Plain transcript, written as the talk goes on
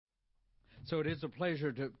So it is a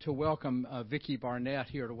pleasure to welcome Vicki Barnett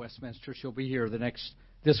here to Westminster. She'll be here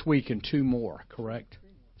this week and 2 more, correct?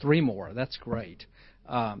 3 more. That's great.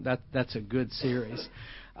 That's a good series.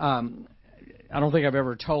 I don't think I've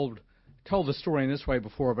ever told the story in this way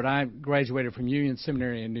before, but I graduated from Union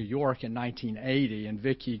Seminary in New York in 1980, and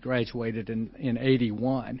Vicki graduated in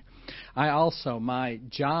 81. My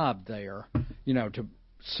job there, to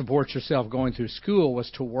support yourself going through school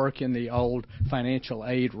was to work in the old financial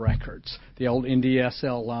aid records, the old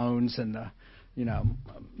NDSL loans and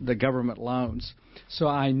the government loans. So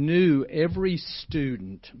I knew every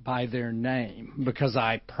student by their name because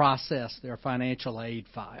I processed their financial aid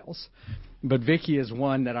files. But Vicki is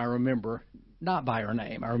one that I remember not by her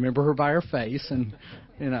name. I remember her by her face, and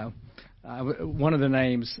one of the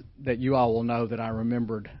names that you all will know that I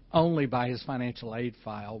remembered only by his financial aid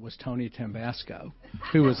file was Tony Tambasco,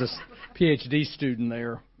 who was a PhD student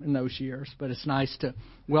there in those years. But it's nice to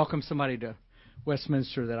welcome somebody to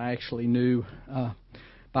Westminster that I actually knew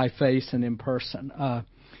by face and in person.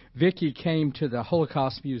 Vicki came to the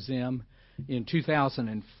Holocaust Museum in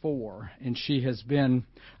 2004, and she has been,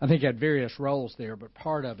 I think, had various roles there, but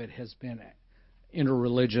part of it has been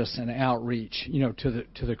interreligious and outreach,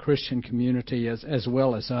 to the Christian community as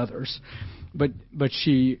well as others. But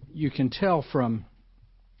you can tell from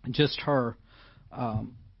just her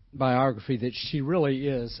biography that she really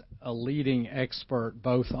is a leading expert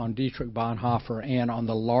both on Dietrich Bonhoeffer and on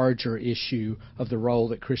the larger issue of the role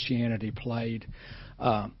that Christianity played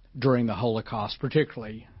during the Holocaust,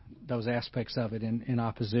 particularly those aspects of it in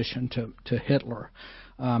opposition to Hitler.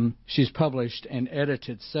 She's published and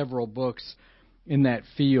edited several books in that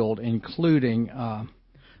field, including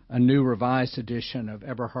a new revised edition of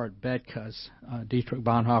Eberhard Betke's Dietrich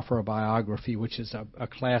Bonhoeffer, a biography, which is a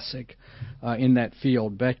classic in that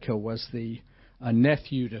field. Betke was the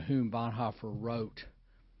nephew to whom Bonhoeffer wrote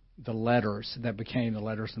the letters that became the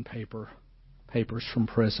letters and papers from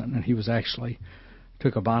prison, and he was actually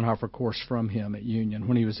took a Bonhoeffer course from him at Union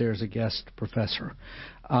when he was there as a guest professor.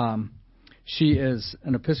 She is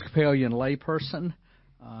an Episcopalian layperson.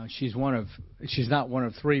 She's not one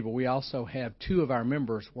of 3, but we also have 2 of our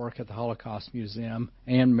members work at the Holocaust Museum.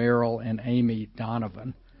 Ann Merrill and Amy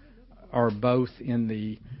Donovan are both in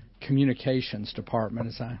the communications department,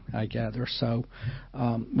 as I gather. So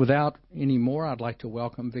without any more, I'd like to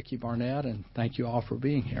welcome Vicki Barnett, and thank you all for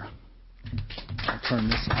being here. I'll turn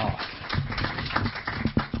this off.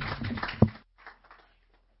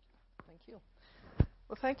 Thank you.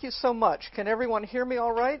 Well, thank you so much. Can everyone hear me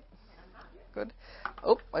all right? Good.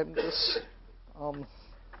 Oh, I'm just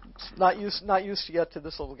not used yet to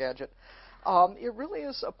this little gadget. It really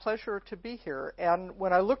is a pleasure to be here. And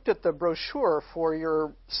when I looked at the brochure for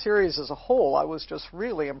your series as a whole, I was just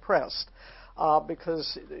really impressed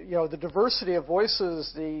because the diversity of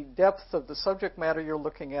voices, the depth of the subject matter you're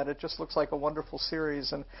looking at, it just looks like a wonderful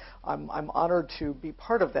series, and I'm honored to be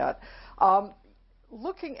part of that.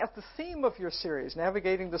 Looking at the theme of your series,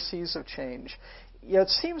 Navigating the Seas of Change, it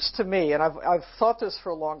seems to me, and I've thought this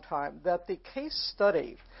for a long time, that the case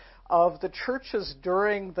study of the churches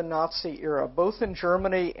during the Nazi era, both in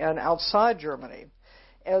Germany and outside Germany,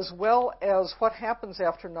 as well as what happens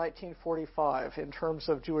after 1945 in terms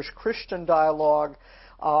of Jewish-Christian dialogue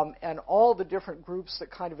and all the different groups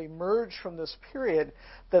that kind of emerged from this period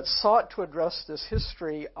that sought to address this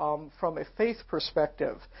history from a faith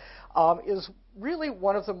perspective, is really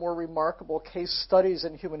one of the more remarkable case studies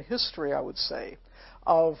in human history, I would say,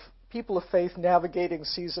 of people of faith navigating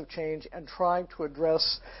seas of change and trying to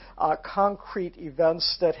address concrete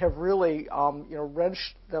events that have really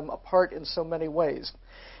wrenched them apart in so many ways.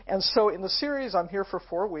 And so in the series, I'm here for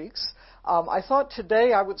 4 weeks. I thought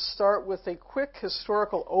today I would start with a quick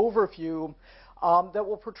historical overview that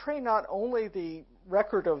will portray not only the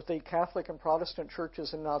record of the Catholic and Protestant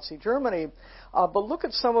churches in Nazi Germany, but look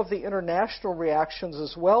at some of the international reactions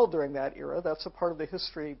as well during that era. That's a part of the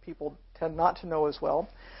history people tend not to know as well.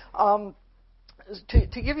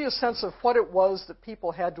 To give you a sense of what it was that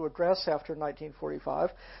people had to address after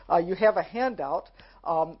 1945, you have a handout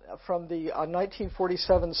from the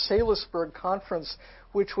 1947 Salisbury Conference,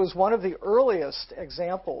 which was one of the earliest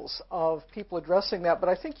examples of people addressing that. But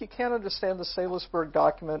I think you can't understand the Salisbury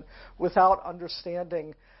document without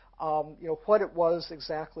understanding what it was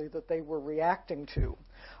exactly that they were reacting to.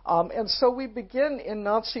 And so we begin in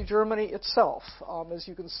Nazi Germany itself. As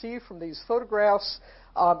you can see from these photographs,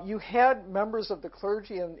 you had members of the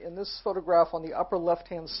clergy in this photograph on the upper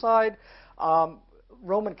left-hand side,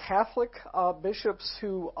 Roman Catholic bishops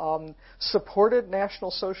who supported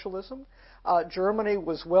National Socialism. Germany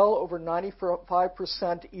was well over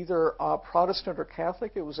 95% either Protestant or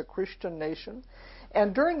Catholic. It was a Christian nation.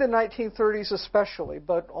 And during the 1930s especially,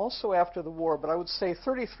 but also after the war, but I would say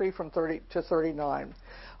 33 from 30 to 39,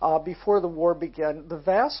 before the war began, the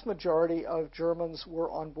vast majority of Germans were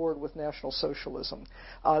on board with National Socialism.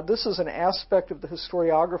 This is an aspect of the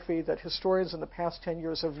historiography that historians in the past 10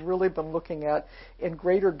 years have really been looking at in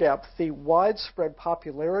greater depth, the widespread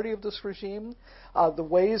popularity of this regime, the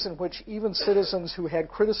ways in which even citizens who had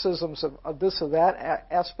criticisms of this or that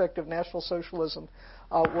aspect of National Socialism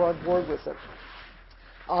were on board with it.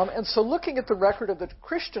 And so looking at the record of the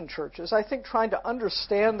Christian churches, I think trying to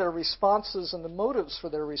understand their responses and the motives for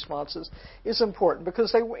their responses is important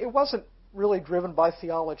because it wasn't really driven by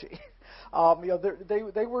theology.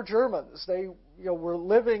 They were Germans. They were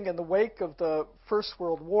living in the wake of the First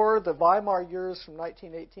World War. The Weimar years from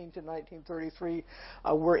 1918 to 1933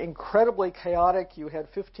 were incredibly chaotic. You had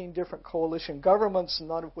 15 different coalition governments,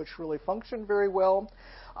 none of which really functioned very well.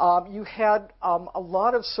 You had a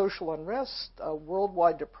lot of social unrest,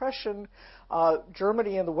 worldwide depression.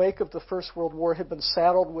 Germany, in the wake of the First World War, had been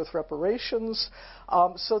saddled with reparations.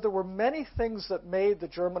 So there were many things that made the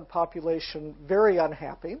German population very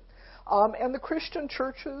unhappy. And the Christian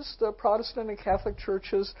churches, the Protestant and Catholic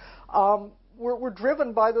churches, were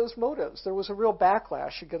driven by those motives. There was a real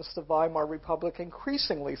backlash against the Weimar Republic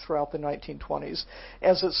increasingly throughout the 1920s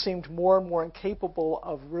as it seemed more and more incapable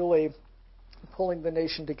of really pulling the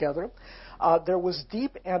nation together. There was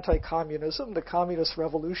deep anti-communism. The communist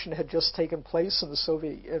revolution had just taken place in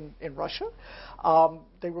the in Russia.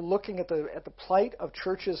 They were looking at the plight of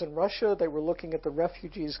churches in Russia. They were looking at the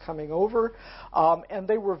refugees coming over, and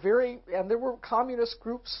there were communist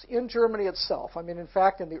groups in Germany itself. I mean, in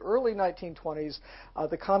fact, in the early 1920s,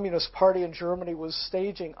 the Communist Party in Germany was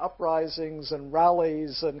staging uprisings and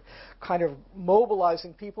rallies and kind of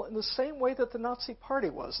mobilizing people in the same way that the Nazi Party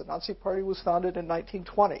was. The Nazi Party was founded in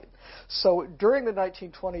 1920. So during the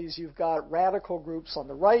 1920s, you've got radical groups on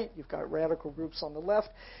the right, you've got radical groups on the left,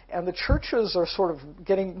 and the churches are sort of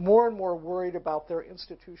getting more and more worried about their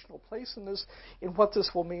institutional place in this, in what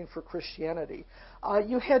this will mean for Christianity.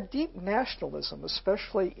 You had deep nationalism,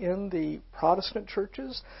 especially in the Protestant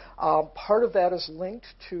churches. Part of that is linked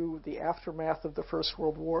to the aftermath of the First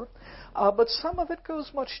World War, but some of it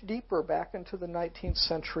goes much deeper back into the 19th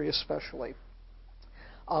century especially.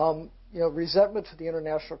 Resentment to the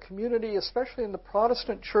international community, especially in the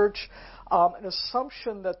Protestant church, an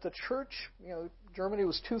assumption that the church, Germany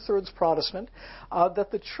was 2/3 Protestant,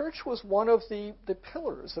 that the church was one of the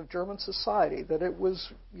pillars of German society, that it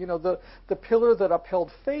was, the pillar that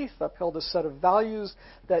upheld faith, upheld a set of values,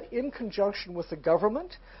 that in conjunction with the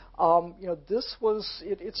government, this was,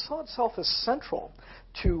 it saw itself as central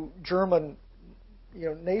to German,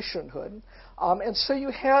 nationhood. And so you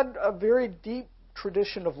had a very deep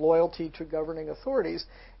tradition of loyalty to governing authorities,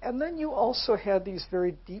 and then you also had these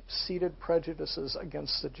very deep-seated prejudices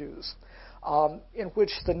against the Jews, in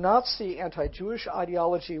which the Nazi anti-Jewish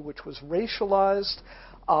ideology, which was racialized,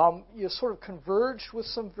 sort of converged with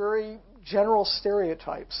some very general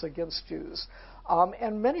stereotypes against Jews.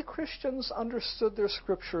 And many Christians understood their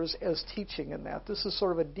scriptures as teaching in that. This is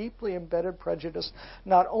sort of a deeply embedded prejudice,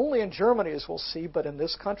 not only in Germany, as we'll see, but in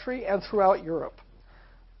this country and throughout Europe.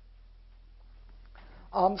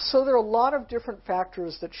 So there are a lot of different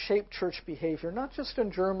factors that shape church behavior, not just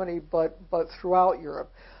in Germany, but throughout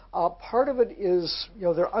Europe. Part of it is,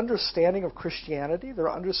 their understanding of Christianity,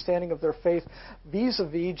 their understanding of their faith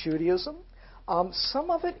vis-a-vis Judaism.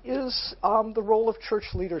 Some of it is the role of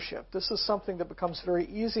church leadership. This is something that becomes very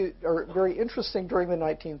interesting during the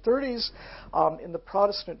 1930s. In the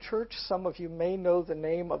Protestant church, some of you may know the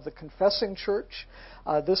name of the Confessing Church.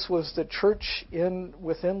 This was the church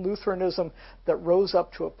within Lutheranism that rose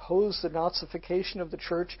up to oppose the Nazification of the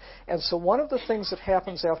church. And so one of the things that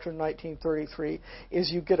happens after 1933 is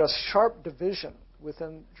you get a sharp division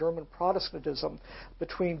within German Protestantism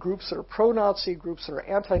between groups that are pro-Nazi, groups that are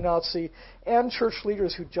anti-Nazi, and church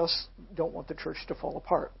leaders who just don't want the church to fall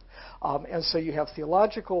apart. And so you have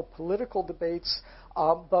theological, political debates,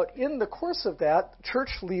 but in the course of that,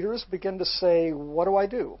 church leaders begin to say, what do I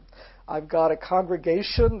do? I've got a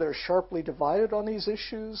congregation. They're sharply divided on these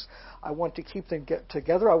issues. I want to keep them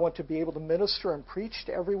together. I want to be able to minister and preach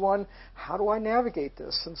to everyone. How do I navigate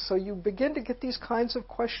this? And so you begin to get these kinds of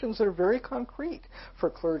questions that are very concrete for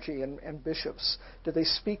clergy and bishops. Do they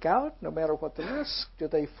speak out no matter what the risk? Do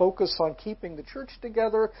they focus on keeping the church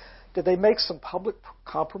together? Do they make some public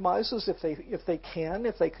compromises if they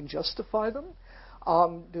can justify them?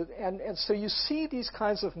 And so you see these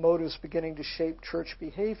kinds of motives beginning to shape church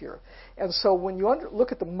behavior. And so when you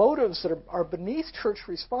look at the motives that are beneath church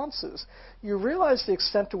responses, you realize the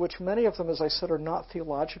extent to which many of them, as I said, are not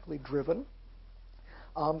theologically driven.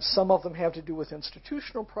 Some of them have to do with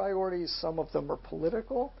institutional priorities. Some of them are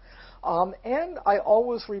political. And I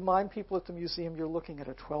always remind people at the museum, you're looking at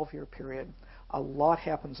a 12-year period. A lot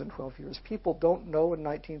happens in 12 years. People don't know in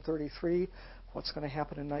 1933 what's going to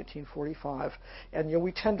happen in 1945. And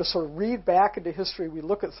we tend to sort of read back into history. We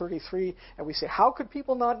look at 33 and we say, how could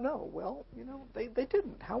people not know? Well, they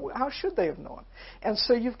didn't. How should they have known? And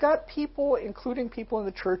so you've got people, including people in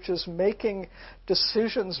the churches, making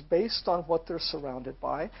decisions based on what they're surrounded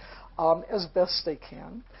by as best they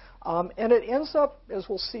can. And it ends up, as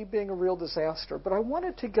we'll see, being a real disaster. But I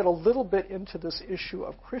wanted to get a little bit into this issue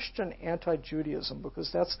of Christian anti-Judaism,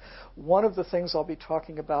 because that's one of the things I'll be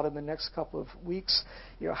talking about in the next couple of weeks.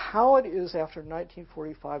 How it is after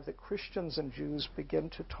 1945 that Christians and Jews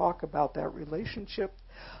begin to talk about that relationship.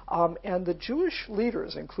 And the Jewish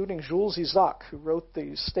leaders, including Jules Isaac, who wrote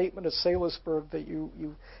the statement at Salisbury that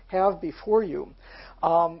you have before you,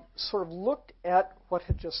 sort of looked at what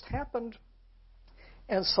had just happened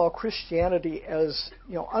and saw Christianity as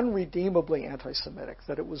unredeemably anti-Semitic,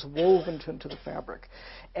 that it was woven into the fabric.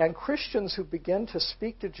 And Christians who began to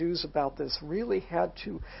speak to Jews about this really had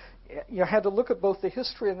to look at both the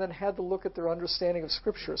history and then had to look at their understanding of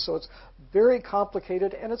Scripture. So it's very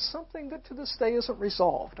complicated, and it's something that to this day isn't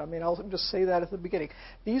resolved. I mean, I'll just say that at the beginning.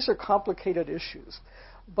 These are complicated issues.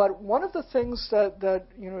 But one of the things that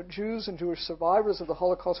Jews and Jewish survivors of the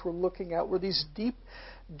Holocaust were looking at were these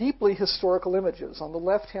deeply historical images. On the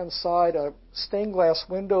left-hand side, a stained glass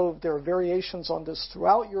window. There are variations on this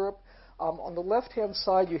throughout Europe. On the left-hand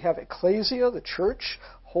side, you have ecclesia, the church,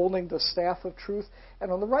 holding the staff of truth.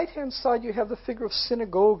 And on the right-hand side, you have the figure of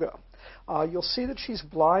synagoga. You'll see that she's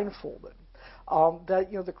blindfolded.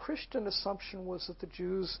 The Christian assumption was that the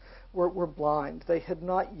Jews were blind. They had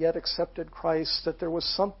not yet accepted Christ, that there was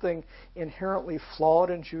something inherently flawed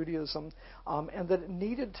in Judaism, and that it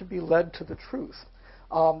needed to be led to the truth.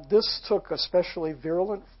 This took especially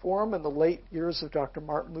virulent form in the late years of Dr.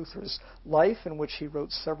 Martin Luther's life, in which he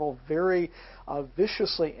wrote several very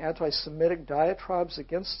viciously anti-Semitic diatribes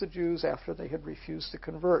against the Jews after they had refused to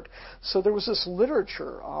convert. So there was this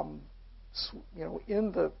literature,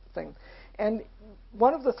 in the thing. And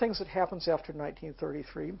one of the things that happens after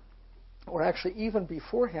 1933, or actually even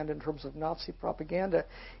beforehand in terms of Nazi propaganda,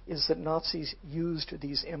 is that Nazis used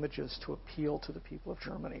these images to appeal to the people of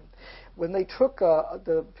Germany. When they took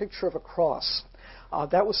the picture of a cross,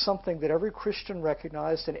 that was something that every Christian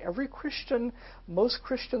recognized, and most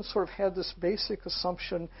Christians sort of had this basic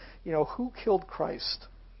assumption, who killed Christ?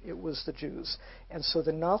 It was the Jews. And so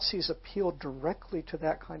the Nazis appealed directly to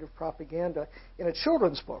that kind of propaganda. In a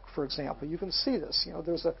children's book, for example, you can see this.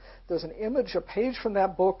 There's an image, a page from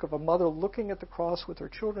that book of a mother looking at the cross with her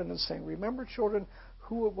children and saying, remember, children,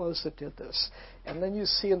 who it was that did this. And then you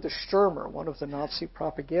see in the Stürmer, one of the Nazi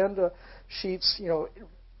propaganda sheets,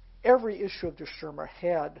 every issue of the Stürmer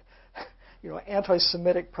had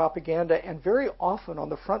anti-Semitic propaganda, and very often on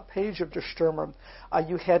the front page of Der Stürmer,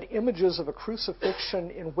 you had images of a crucifixion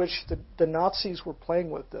in which the Nazis were playing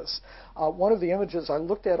with this. One of the images, I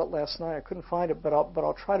looked at it last night, I couldn't find it, but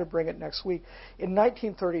I'll try to bring it next week. In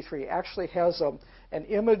 1933, actually has an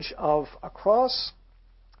image of a cross.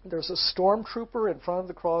 There's a stormtrooper in front of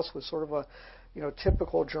the cross with sort of a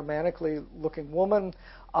typical Germanically looking woman,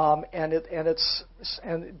 and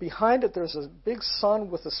behind it there's a big sun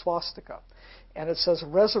with a swastika, and it says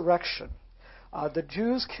resurrection. The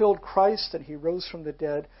Jews killed Christ and he rose from the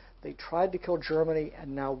dead. They tried to kill Germany,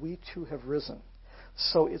 and now we too have risen.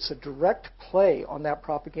 So it's a direct play on that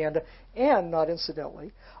propaganda, and not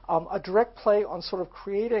incidentally, a direct play on sort of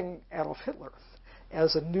creating Adolf Hitler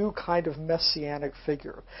as a new kind of messianic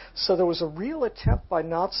figure. So there was a real attempt by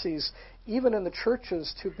Nazis, even in the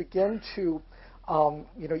churches, to begin to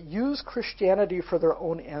use Christianity for their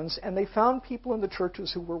own ends, and they found people in the churches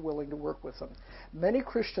who were willing to work with them. Many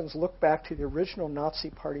Christians look back to the original Nazi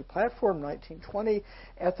Party platform, 1920,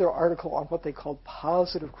 at their article on what they called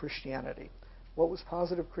positive Christianity. What was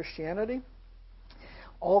positive Christianity?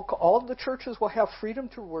 All of the churches will have freedom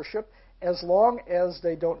to worship as long as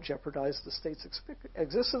they don't jeopardize the state's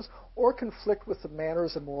existence or conflict with the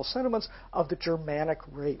manners and moral sentiments of the Germanic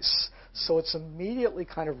race. So it's immediately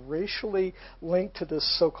kind of racially linked to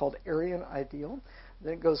this so-called Aryan ideal.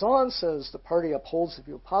 Then it goes on, says the party upholds the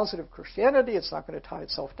view of positive Christianity. It's not going to tie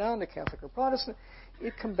itself down to Catholic or Protestant.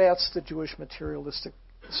 It combats the Jewish materialistic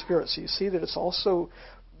spirit. So you see that it's also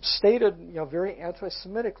stated, very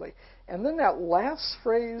anti-Semitically. And then that last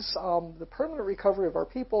phrase, the permanent recovery of our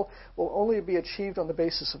people will only be achieved on the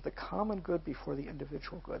basis of the common good before the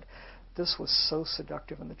individual good. This was so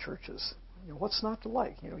seductive in the churches. what's not to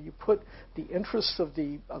like? You put the interests of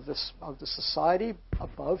the society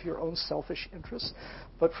above your own selfish interests.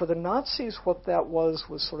 But for the Nazis, what that was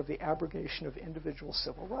sort of the abrogation of individual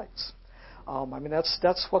civil rights.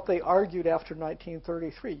 That's what they argued after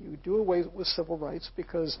 1933. You do away with civil rights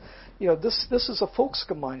because, this is a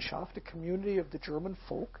Volksgemeinschaft, a community of the German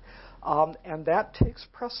folk, and that takes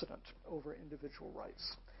precedent over individual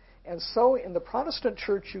rights. And so in the Protestant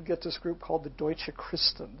church, you get this group called the Deutsche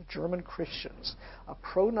Christen, the German Christians, a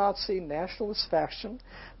pro-Nazi nationalist faction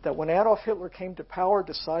that when Adolf Hitler came to power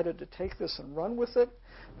decided to take this and run with it.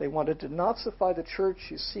 They wanted to Nazify the church.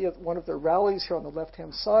 You see at one of their rallies here on the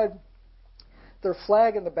left-hand side, their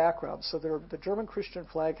flag in the background. So the German Christian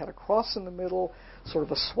flag had a cross in the middle, sort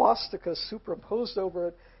of a swastika superimposed over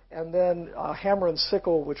it, and then a hammer and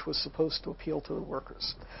sickle, which was supposed to appeal to the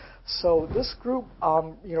workers. So this group,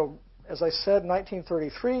 as I said,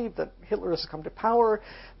 1933, that Hitler has come to power,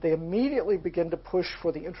 they immediately begin to push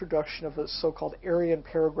for the introduction of the so-called Aryan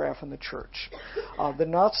paragraph in the church.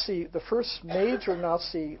 The first major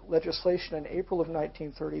Nazi legislation in April of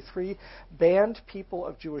 1933 banned people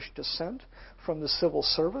of Jewish descent from the civil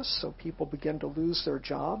service, so people began to lose their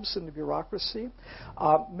jobs in the bureaucracy.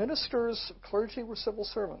 Ministers, clergy were civil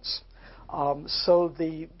servants. So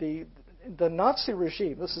the Nazi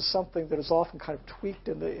regime, this is something that is often kind of tweaked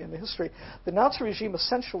in the history, the Nazi regime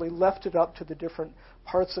essentially left it up to the different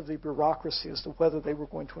parts of the bureaucracy as to whether they were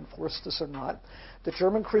going to enforce this or not. The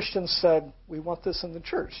German Christians said, we want this in the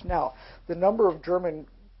church. Now, the number of German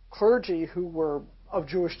clergy who were of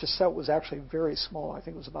Jewish descent was actually very small. I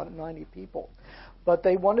think it was about 90 people. But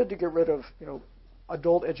they wanted to get rid of,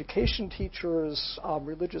 adult education teachers,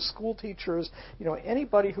 religious school teachers,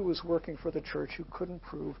 anybody who was working for the church who couldn't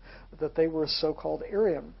prove that they were a so-called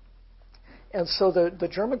Aryan. And so the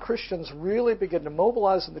German Christians really begin to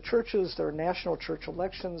mobilize in the churches. There are national church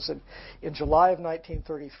elections in July of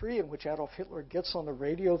 1933 in which Adolf Hitler gets on the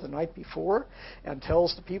radio the night before and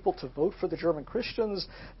tells the people to vote for the German Christians.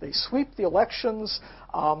 They sweep the elections.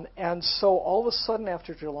 And so all of a sudden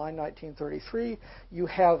after July 1933, you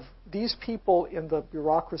have these people in the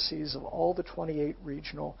bureaucracies of all the 28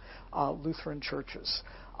 regional Lutheran churches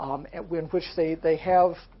in which they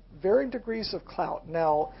have varying degrees of clout.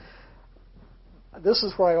 Now, this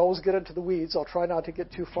is where I always get into the weeds. I'll try not to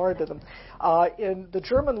get too far into them. In the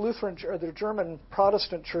German Lutheran, or the German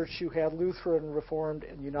Protestant church, you had Lutheran, Reformed,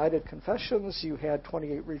 and United confessions. You had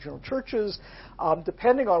 28 regional churches.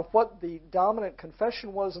 Depending on what the dominant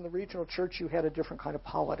confession was in the regional church, you had a different kind of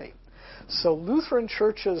polity. So Lutheran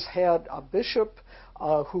churches had a bishop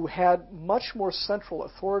who had much more central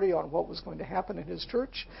authority on what was going to happen in his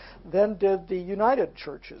church than did the United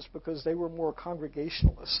churches, because they were more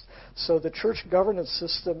congregationalist. So the church governance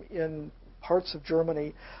system in parts of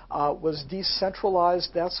Germany was decentralized.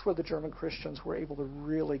 That's where the German Christians were able to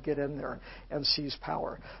really get in there and seize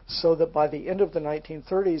power. So that by the end of the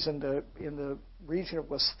 1930s in the region of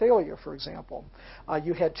Westphalia, for example,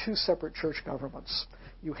 you had two separate church governments.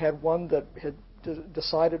 You had one that had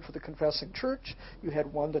decided for the confessing church. You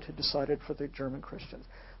had one that had decided for the German Christians.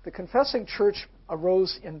 The confessing church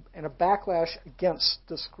arose in a backlash against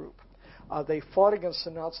this group. They fought against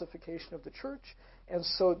the Nazification of the church, and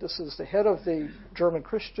so this is the head of the German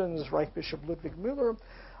Christians, Reichbishop Ludwig Müller.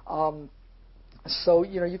 So,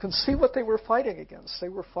 you can see what they were fighting against. They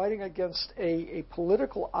were fighting against a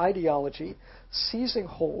political ideology seizing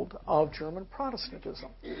hold of German Protestantism.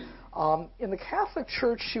 In the Catholic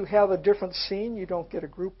Church, you have a different scene. You don't get a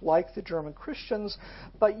group like the German Christians,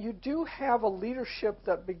 but you do have a leadership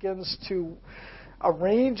that begins to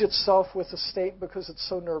arrange itself with the state because it's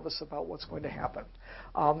so nervous about what's going to happen.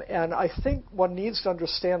 And I think one needs to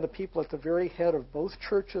understand the people at the very head of both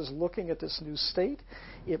churches looking at this new state.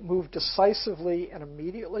 It moved decisively and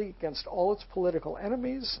immediately against all its political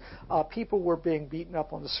enemies. People were being beaten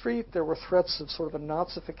up on the street. There were threats of sort of a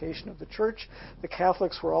Nazification of the church. The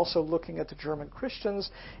Catholics were also looking at the German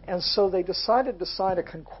Christians. And so they decided to sign a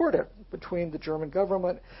concordat between the German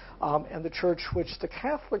government and the church, which the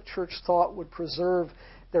Catholic Church thought would preserve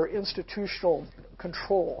their institutional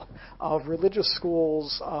control of religious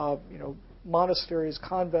schools, monasteries,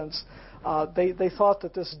 convents. They thought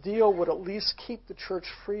that this deal would at least keep the church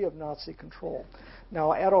free of Nazi control.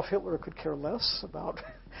 Now, Adolf Hitler could care less about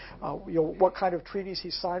what kind of treaties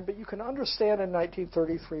he signed, but you can understand in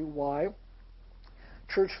 1933 why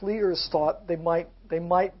church leaders thought they might they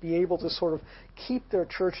might be able to sort of keep their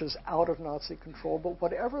churches out of Nazi control, but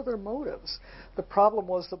whatever their motives, the problem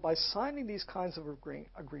was that by signing these kinds of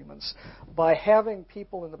agreements, by having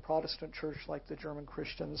people in the Protestant church like the German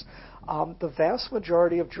Christians, the vast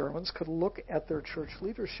majority of Germans could look at their church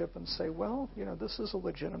leadership and say, well, this is a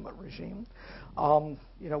legitimate regime.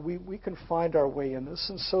 We can find our way in this.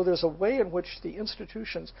 And so there's a way in which the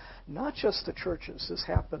institutions, not just the churches, this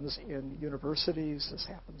happens in universities, this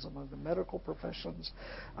happens among the medical professions.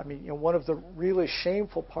 I mean, one of the really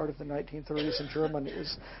shameful part of the 1930s in Germany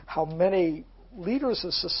is how many leaders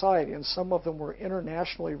of society, and some of them were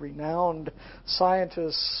internationally renowned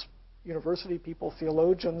scientists, university people,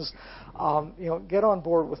 theologians, get on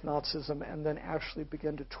board with Nazism and then actually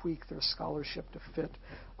begin to tweak their scholarship to fit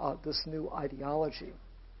this new ideology.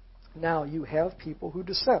 Now you have people who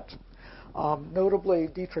dissent. Notably,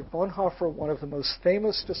 Dietrich Bonhoeffer, one of the most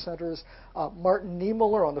famous dissenters, Martin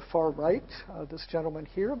Niemöller on the far right, this gentleman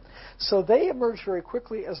here. So they emerged very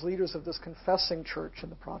quickly as leaders of this confessing church in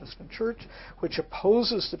the Protestant church, which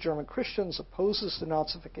opposes the German Christians, opposes the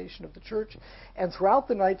Nazification of the church, and throughout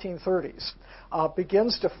the 1930s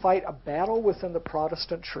begins to fight a battle within the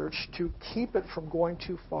Protestant church to keep it from going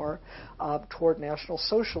too far toward National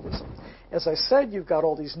Socialism. As I said, you've got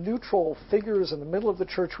all these neutral figures in the middle of the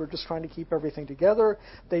church who are just trying to keep everything together.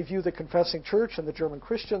 They view the confessing church and the German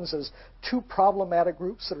Christians as two problematic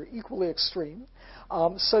groups that are equally extreme.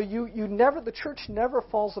 So the church never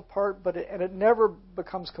falls apart, and it never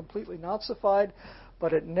becomes completely Nazified,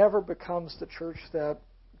 but it never becomes the church that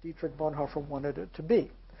Dietrich Bonhoeffer wanted it to be.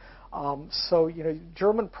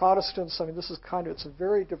 German Protestants, it's a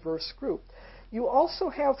very diverse group. You also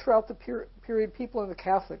have throughout the period people in the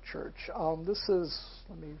Catholic Church. This is,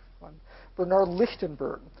 Bernard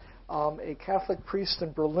Lichtenberg, a Catholic priest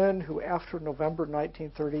in Berlin who, after November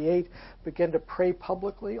 1938, began to pray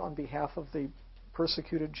publicly on behalf of the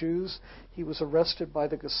persecuted Jews. He was arrested by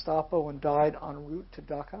the Gestapo and died en route to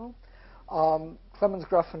Dachau. Clemens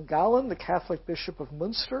Graf-von-Galen, the Catholic Bishop of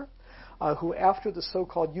Münster, who, after the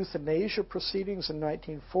so-called euthanasia proceedings in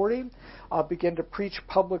 1940, began to preach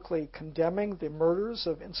publicly condemning the murders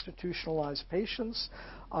of institutionalized patients.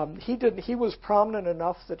 He was prominent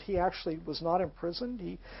enough that he actually was not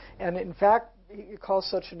imprisoned. And in fact, he caused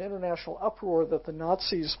such an international uproar that the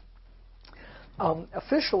Nazis,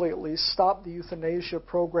 officially at least, stopped the euthanasia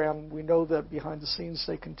program. We know that behind the scenes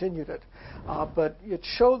they continued it. But it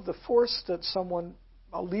showed the force that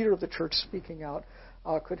a leader of the church speaking out,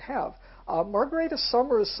 could have. Margareta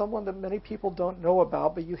Sommer is someone that many people don't know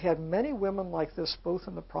about, but you had many women like this, both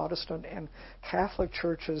in the Protestant and Catholic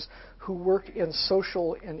churches, who worked in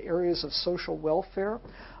areas of social welfare,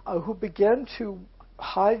 who began to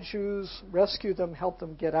hide Jews, rescue them, help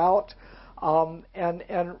them get out, and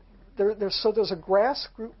there's a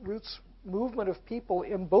grassroots movement of people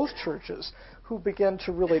in both churches who began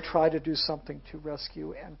to really try to do something to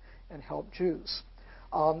rescue and help Jews.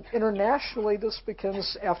 Internationally, this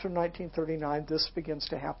begins after 1939. This begins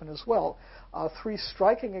to happen as well. Three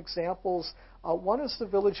striking examples. One is the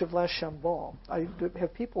village of La Chambon.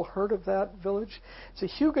 Have people heard of that village? It's a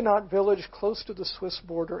Huguenot village close to the Swiss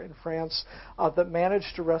border in France that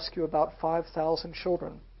managed to rescue about 5,000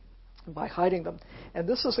 children by hiding them. And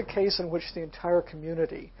this is a case in which the entire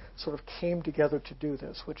community sort of came together to do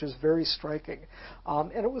this, which is very striking.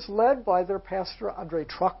 And it was led by their pastor, André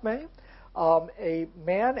Trocmé, a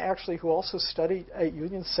man actually who also studied at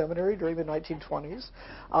Union Seminary during the 1920s,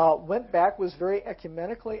 went back, was very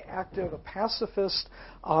ecumenically active, a pacifist,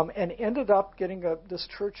 and ended up getting this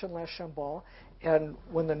church in La Chambon. And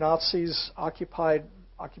when the Nazis occupied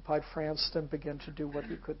France, then began to do what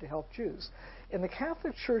he could to help Jews. In the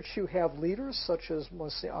Catholic Church, you have leaders such as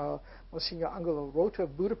Monsignor Angelo Rota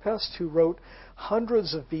of Budapest, who wrote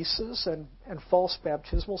hundreds of visas and false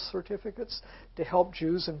baptismal certificates to help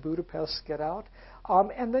Jews in Budapest get out.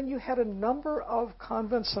 And then you had a number of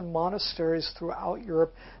convents and monasteries throughout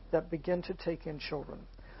Europe that began to take in children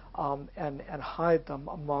and hide them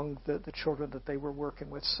among the children that they were working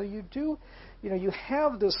with. So you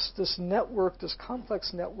have this network, this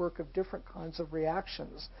complex network of different kinds of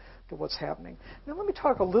reactions to what's happening. Now let me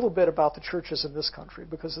talk a little bit about the churches in this country,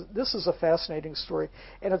 because this is a fascinating story,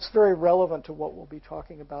 and it's very relevant to what we'll be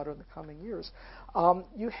talking about in the coming years.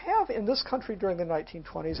 You have in this country during the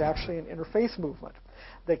 1920s actually an interfaith movement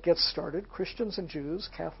that gets started, Christians and Jews,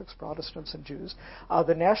 Catholics, Protestants, and Jews.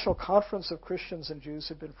 The National Conference of Christians and Jews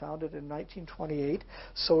had been founded in 1928,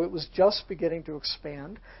 so it was just beginning to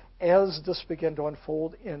expand as this began to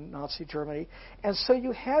unfold in Nazi Germany. And so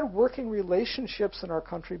you had working relationships in our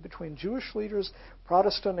country between Jewish leaders,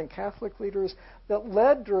 Protestant and Catholic leaders, that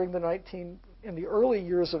led during the in the early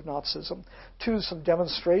years of Nazism to some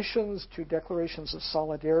demonstrations, to declarations of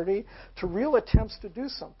solidarity, to real attempts to do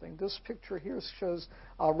something. This picture here shows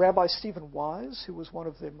Rabbi Stephen Wise, who was one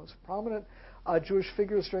of the most prominent Jewish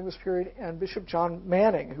figures during this period, and Bishop John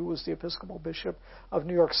Manning, who was the Episcopal Bishop of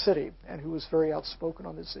New York City and who was very outspoken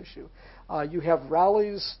on this issue. You have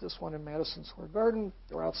rallies, this one in Madison Square Garden,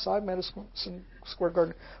 or outside Madison Square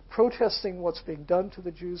Garden, protesting what's being done to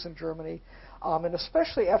the Jews in Germany. And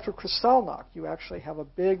especially after Kristallnacht, you actually have a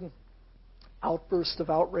big outburst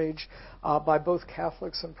of outrage by both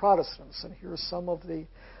Catholics and Protestants. And here are some of the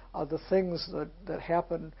things that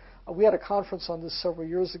happened. We had a conference on this several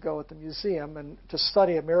years ago at the museum and to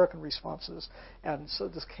study American responses. And so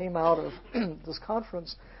this came out of this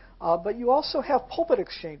conference. But you also have pulpit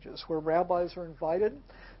exchanges where rabbis are invited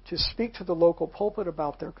to speak to the local pulpit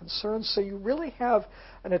about their concerns. So you really have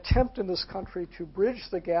an attempt in this country to bridge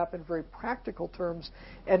the gap in very practical terms,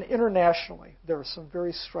 and internationally there are some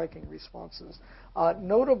very striking responses.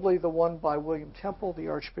 Notably the one by William Temple, the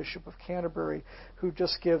Archbishop of Canterbury, who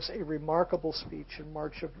just gives a remarkable speech in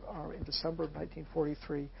December of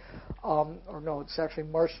 1943. Or no, it's actually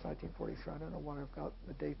March 1943. I don't know why I've got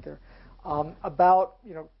the date there. About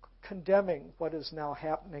condemning what is now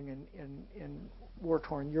happening in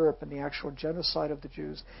war-torn Europe and the actual genocide of the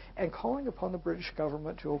Jews, and calling upon the British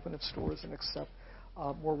government to open its doors and accept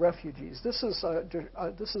more refugees. This is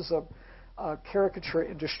a caricature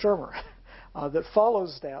in De Sturmer that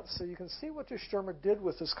follows that. So you can see what De Sturmer did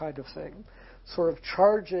with this kind of thing, sort of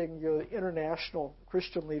charging international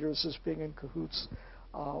Christian leaders as being in cahoots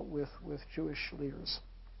with Jewish leaders.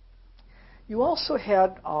 You also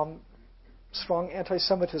had strong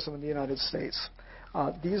anti-Semitism in the United States.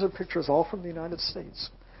 These are pictures all from the United States.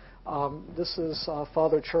 This is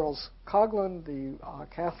Father Charles Coughlin, the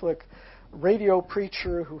Catholic radio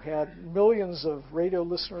preacher who had millions of radio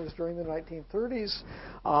listeners during the 1930s,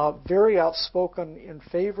 very outspoken in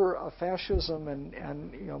favor of fascism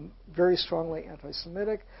and very strongly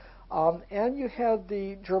anti-Semitic. And you had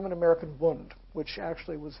the German-American Bund, which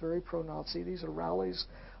actually was very pro-Nazi. These are rallies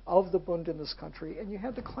of the Bund in this country. And you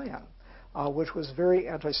had the Klan, which was very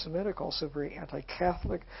anti-Semitic, also very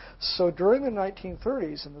anti-Catholic. So during the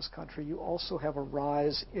 1930s in this country, you also have a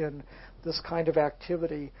rise in this kind of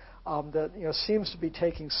activity that seems to be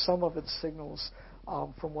taking some of its signals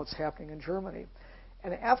from what's happening in Germany.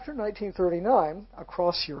 And after 1939,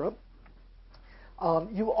 across Europe,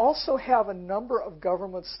 you also have a number of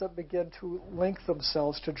governments that begin to link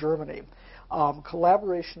themselves to Germany,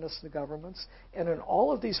 collaborationists in the governments, and in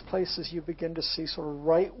all of these places you begin to see sort of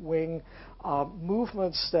right-wing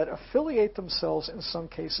movements that affiliate themselves in some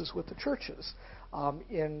cases with the churches.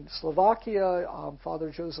 In Slovakia,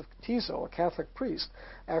 Father Joseph Tiso, a Catholic priest,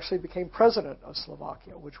 actually became president of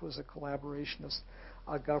Slovakia, which was a collaborationist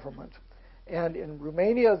government. And in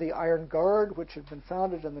Romania, the Iron Guard, which had been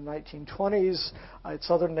founded in the 1920s, its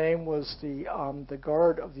other name was the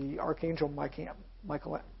Guard of the Archangel Michael.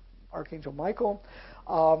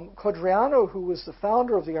 Codreanu, who was the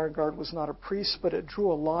founder of the Iron Guard, was not a priest, but it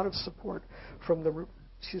drew a lot of support from the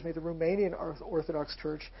Romanian Orthodox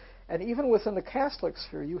Church. And even within the Catholic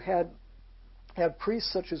sphere, you had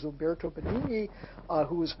priests such as Umberto Benigni,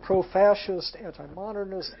 who was pro-fascist,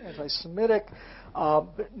 anti-modernist, anti-Semitic.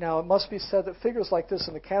 Now, it must be said that figures like this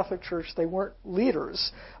in the Catholic Church, they weren't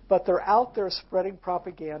leaders, but they're out there spreading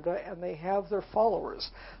propaganda, and they have their followers.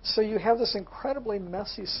 So you have this incredibly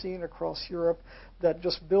messy scene across Europe that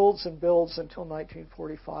just builds and builds until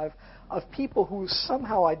 1945 of people who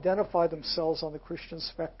somehow identify themselves on the Christian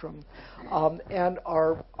spectrum and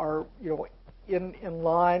are in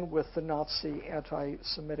line with the Nazi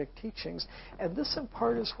anti-Semitic teachings. And this, in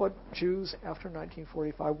part, is what Jews after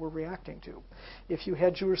 1945 were reacting to. If you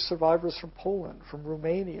had Jewish survivors from Poland, from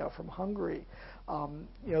Romania, from Hungary,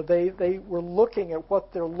 they were looking at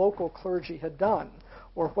what their local clergy had done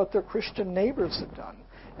or what their Christian neighbors had done.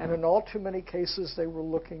 And in all too many cases, they were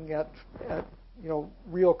looking at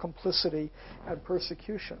real complicity and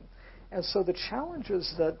persecution. And so the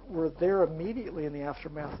challenges that were there immediately in the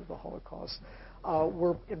aftermath of the Holocaust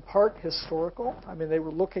were in part historical. I mean, they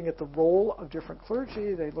were looking at the role of different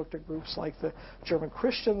clergy. They looked at groups like the German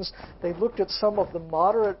Christians. They looked at some of the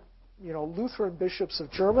moderate Lutheran bishops of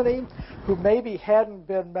Germany who maybe hadn't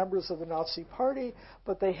been members of the Nazi Party,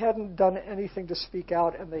 but they hadn't done anything to speak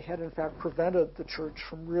out, and they had in fact prevented the church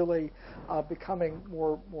from really becoming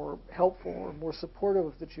more helpful or more supportive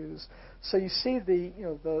of the Jews. So you see the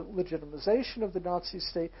legitimization of the Nazi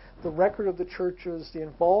state, the record of the churches, the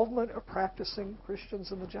involvement of practicing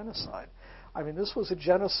Christians in the genocide. I mean, this was a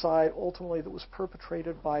genocide ultimately that was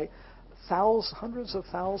perpetrated by hundreds of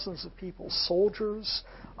thousands of people, soldiers,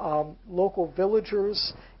 local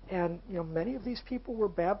villagers, and many of these people were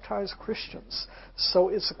baptized Christians. So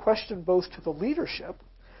it's a question both to the leadership.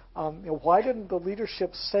 Why didn't the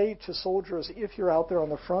leadership say to soldiers, if you're out there on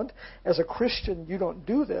the front, as a Christian, you don't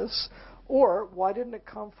do this? Or why didn't it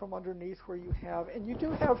come from underneath where you have, and you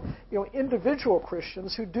do have, individual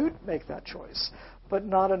Christians who do make that choice, but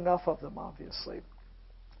not enough of them, obviously.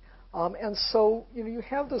 And so, you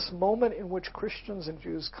have this moment in which Christians and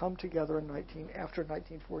Jews come together after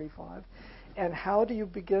 1945, and how do you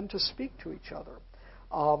begin to speak to each other?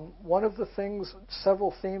 One of the things,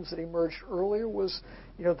 several themes that emerged earlier was,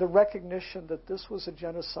 the recognition that this was a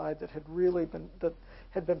genocide that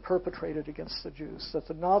had been perpetrated against the Jews. That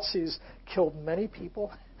the Nazis killed many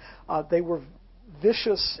people. They were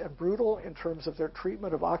vicious and brutal in terms of their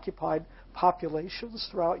treatment of occupied populations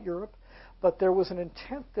throughout Europe. But there was an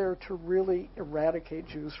intent there to really eradicate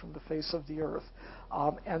Jews from the face of the earth.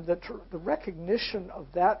 And the recognition of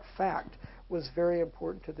that fact was very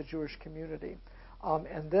important to the Jewish community.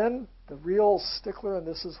 And then the real stickler, and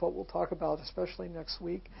this is what we'll talk about especially next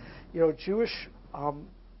week, Jewish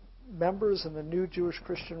members in the new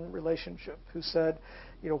Jewish-Christian relationship who said,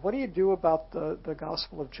 what do you do about the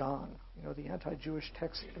Gospel of John, the anti-Jewish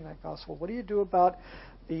text in that Gospel? What do you do about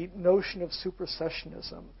the notion of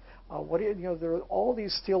supersessionism? There are all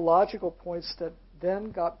these theological points that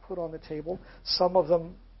then got put on the table, some of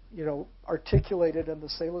them, articulated in the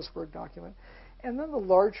Salisbury document, and then the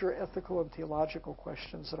larger ethical and theological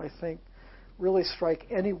questions that I think really strike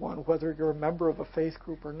anyone, whether you're a member of a faith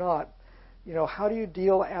group or not. How do you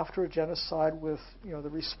deal after a genocide with, the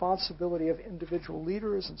responsibility of individual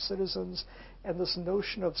leaders and citizens, and this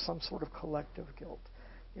notion of some sort of collective guilt?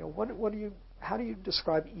 How do you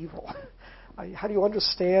describe evil? How do you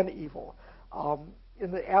understand evil in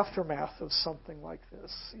the aftermath of something like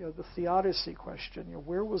this? The theodicy question.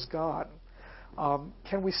 Where was God?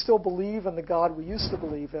 Can we still believe in the God we used to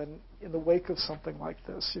believe in the wake of something like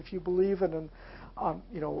this? If you believe in an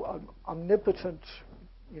omnipotent,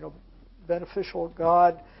 beneficial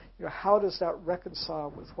God, how does that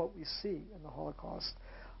reconcile with what we see in the Holocaust?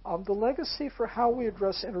 The legacy for how we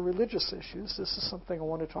address interreligious issues, this is something I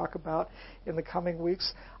want to talk about in the coming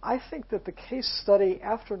weeks. I think that the case study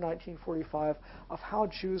after 1945 of how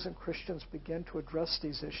Jews and Christians begin to address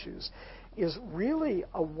these issues is really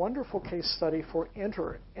a wonderful case study for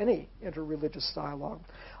any interreligious dialogue,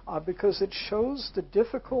 because it shows the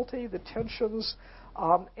difficulty, the tensions,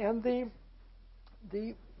 and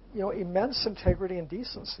the immense integrity and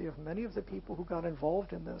decency of many of the people who got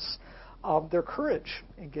involved in this, their courage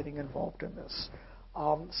in getting involved in this.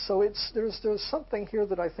 So there's something here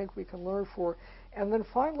that I think we can learn for. And then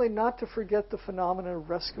finally, not to forget the phenomenon of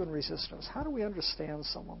rescue and resistance. How do we understand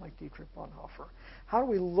someone like Dietrich Bonhoeffer? How do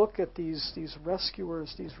we look at these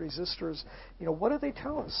rescuers, these resistors? What do they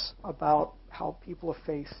tell us about how people of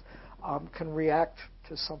faith can react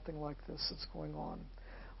to something like this that's going on?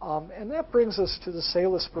 And that brings us to the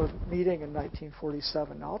Salisbury meeting in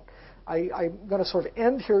 1947. Now, I'm going to sort of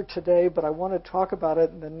end here today, but I want to talk about it,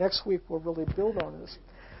 and then next week we'll really build on this.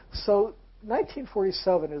 So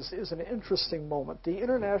 1947 is an interesting moment. The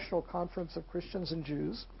International Conference of Christians and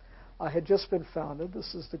Jews had just been founded.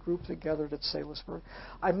 This is the group that gathered at Salisbury.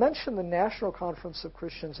 I mentioned the National Conference of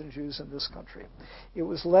Christians and Jews in this country. It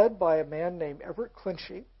was led by a man named Everett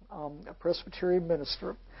Clinchey, a Presbyterian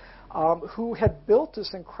minister, who had built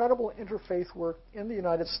this incredible interfaith work in the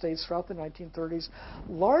United States throughout the 1930s,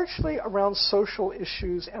 largely around social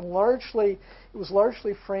issues, and it was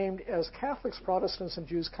largely framed as Catholics, Protestants, and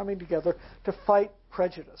Jews coming together to fight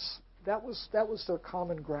prejudice. That was their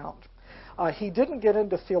common ground. He didn't get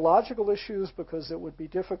into theological issues because it would be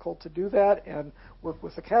difficult to do that and work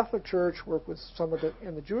with the Catholic Church, work with some of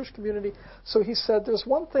in the Jewish community. So he said, there's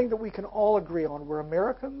one thing that we can all agree on. We're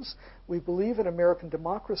Americans. We believe in American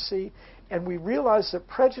democracy. And we realize that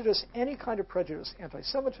prejudice, any kind of prejudice,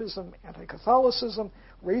 anti-Semitism, anti-Catholicism,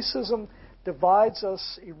 racism, divides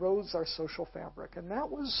us, erodes our social fabric. And that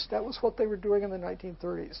was what they were doing in the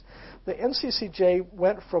 1930s. The NCCJ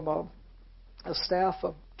went from a staff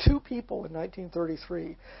of 2 people in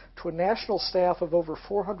 1933 to a national staff of over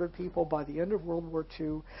 400 people by the end of World War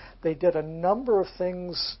II. They did a number of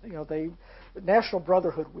things. National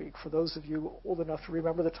Brotherhood Week, for those of you old enough to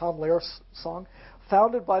remember the Tom Lehrer song,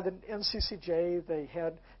 founded by the NCCJ. They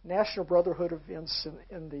had National Brotherhood events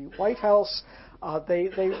in the White House. They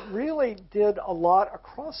really did a lot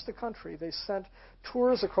across the country. They sent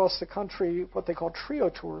tours across the country, what they call trio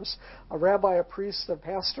tours, a rabbi, a priest, a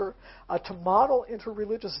pastor, to model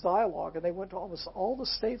interreligious dialogue. And they went to almost all the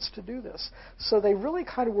states to do this. So they really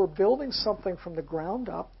kind of were building something from the ground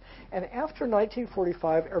up. And after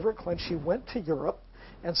 1945, Everett Clinchey went to Europe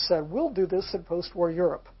and said, we'll do this in post-war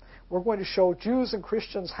Europe. We're going to show Jews and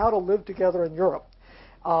Christians how to live together in Europe.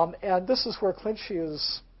 And this is where Clinchey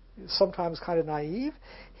is sometimes kind of naive.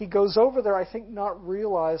 He goes over there, I think, not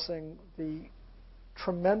realizing the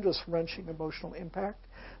tremendous wrenching emotional impact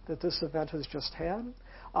that this event has just had.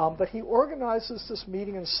 But he organizes this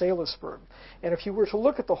meeting in Salisbury. And if you were to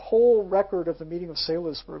look at the whole record of the meeting of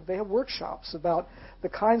Salisbury, they have workshops about the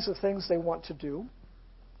kinds of things they want to do.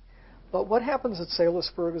 But what happens at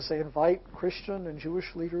Salisbury is they invite Christian and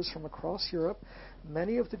Jewish leaders from across Europe.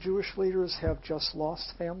 Many of the Jewish leaders have just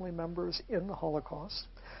lost family members in the Holocaust.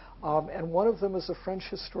 And one of them is a French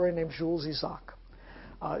historian named Jules Isaac.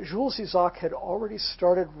 Jules Isaac had already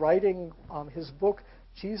started writing his book,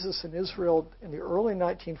 Jesus in Israel, in the early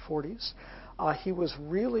 1940s. He was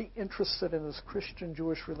really interested in this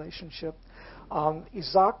Christian-Jewish relationship.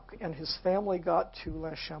 Isaac and his family got to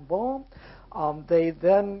La Chambon.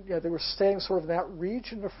 They were staying sort of in that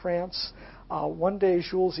region of France. One day,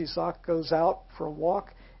 Jules Isaac goes out for a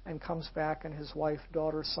walk and comes back, and his wife,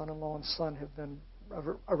 daughter, son-in-law, and son have been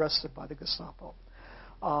arrested by the Gestapo.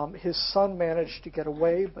 His son managed to get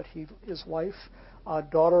away, but his wife,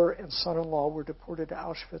 daughter, and son-in-law were deported to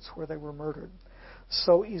Auschwitz, where they were murdered.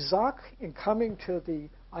 So Isaac, in coming to the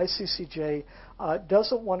ICCJ,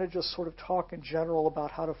 doesn't want to just sort of talk in general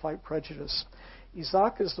about how to fight prejudice.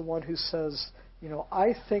 Isaac is the one who says,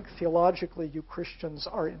 I think theologically you Christians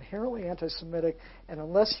are inherently anti-Semitic, and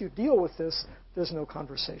unless you deal with this, there's no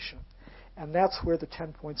conversation. And that's where the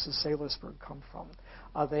 10 points of Salisbury come from.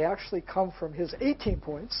 They actually come from his 18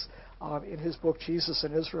 points in his book, Jesus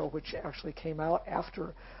in Israel, which actually came out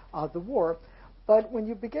after the war. But when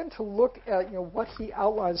you begin to look at what he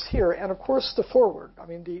outlines here, and of course the foreword,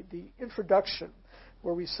 the introduction,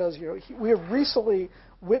 where he says, we have recently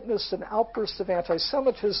witnessed an outburst of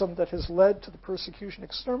anti-Semitism that has led to the persecution,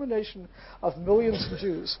 extermination of millions of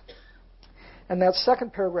Jews. And that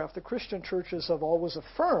second paragraph, the Christian churches have always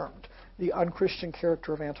affirmed the unchristian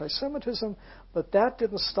character of anti-Semitism, but that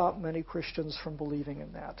didn't stop many Christians from believing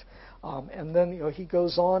in that. And then he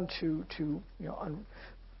goes on to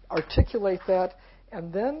articulate that,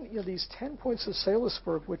 and then these 10 points of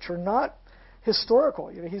Salisbury, which are not historical.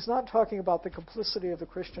 He's not talking about the complicity of the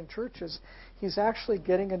Christian churches. He's actually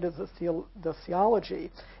getting into the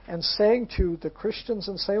theology and saying to the Christians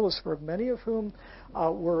in Salisbury, many of whom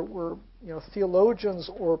were theologians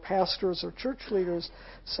or pastors or church leaders,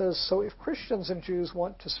 says, so if Christians and Jews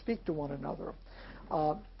want to speak to one another,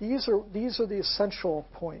 these are the essential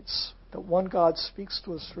points. That one God speaks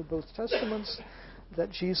to us through both testaments,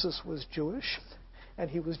 that Jesus was Jewish, and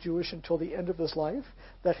he was Jewish until the end of his life,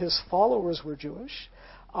 that his followers were Jewish,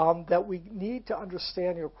 that we need to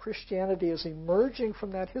understand Christianity is emerging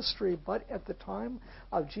from that history, but at the time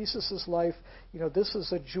of Jesus' life, this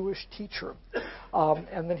is a Jewish teacher.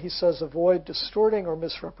 And then he says, avoid distorting or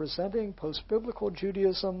misrepresenting post-biblical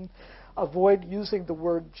Judaism, avoid using the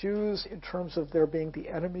word Jews in terms of their being the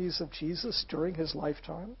enemies of Jesus during his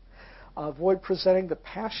lifetime. Avoid presenting the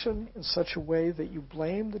Passion in such a way that you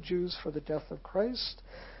blame the Jews for the death of Christ.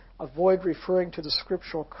 Avoid referring to the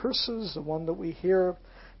scriptural curses, the one that we hear,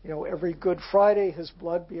 every Good Friday, his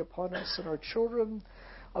blood be upon us and our children.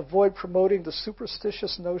 Avoid promoting the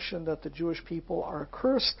superstitious notion that the Jewish people are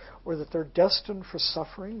accursed or that they're destined for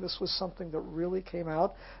suffering. This was something that really came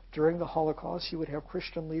out during the Holocaust. You would have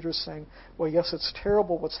Christian leaders saying, well, yes, it's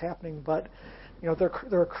terrible what's happening, but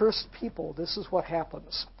they're accursed people. This is what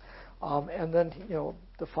happens. And then,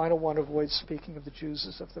 the final one, avoids speaking of the Jews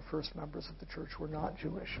as if the first members of the church were not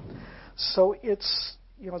Jewish. So it's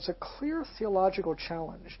a clear theological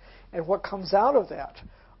challenge. And what comes out of that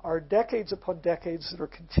are decades upon decades that are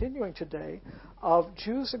continuing today of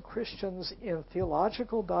Jews and Christians in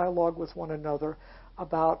theological dialogue with one another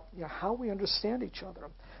about how we understand each other.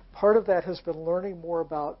 Part of that has been learning more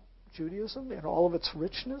about Judaism and all of its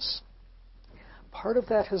richness. Part of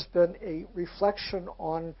that has been a reflection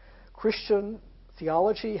on Christian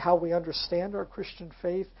theology, how we understand our Christian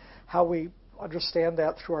faith, how we understand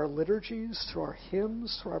that through our liturgies, through our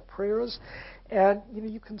hymns, through our prayers. And,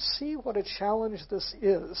 you can see what a challenge this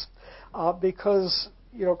is because,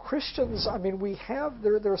 Christians,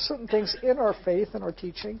 there are certain things in our faith and our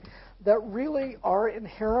teaching that really are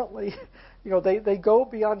inherently, they go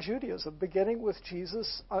beyond Judaism, beginning with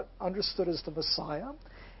Jesus understood as the Messiah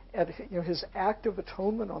and, his act of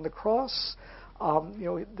atonement on the cross.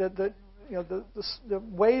 The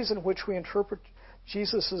ways in which we interpret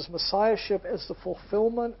Jesus' messiahship as the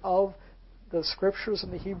fulfillment of the scriptures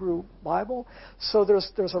in the Hebrew Bible. So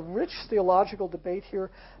there's a rich theological debate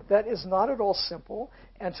here that is not at all simple,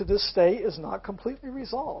 and to this day is not completely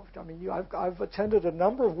resolved. I mean, I've attended a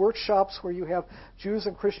number of workshops where you have Jews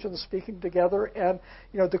and Christians speaking together, and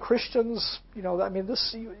the Christians, I mean,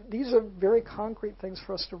 these are very concrete things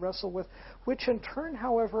for us to wrestle with, which in turn,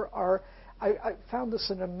 however, are I found this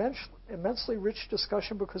an immensely rich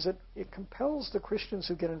discussion because it compels the Christians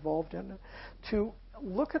who get involved in it to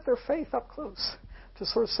look at their faith up close, to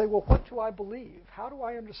sort of say, well, what do I believe? How do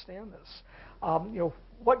I understand this?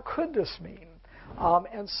 What could this mean?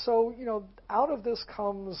 And so, out of this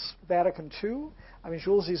comes Vatican II. I mean,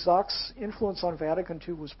 Jules Isaacs' influence on Vatican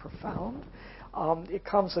II was profound. It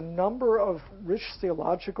comes a number of rich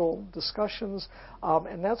theological discussions,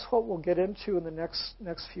 and that's what we'll get into in the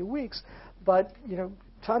next few weeks. But,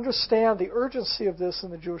 to understand the urgency of this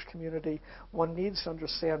in the Jewish community, one needs to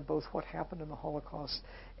understand both what happened in the Holocaust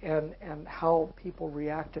and how people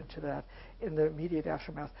reacted to that in the immediate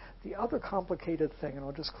aftermath. The other complicated thing, and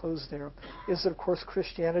I'll just close there, is that, of course,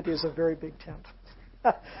 Christianity is a very big tent.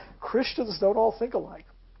 Christians don't all think alike.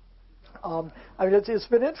 I mean, it's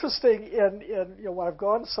been interesting in when I've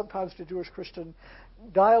gone sometimes to Jewish Christian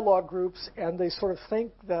dialogue groups, and they sort of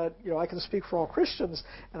think that I can speak for all Christians,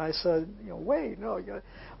 and I said, wait, no.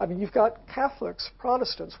 I mean, you've got Catholics,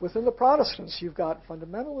 Protestants. Within the Protestants, you've got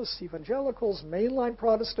fundamentalists, evangelicals, mainline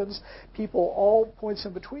Protestants, people all points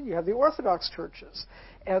in between. You have the Orthodox churches.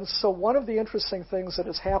 And so one of the interesting things that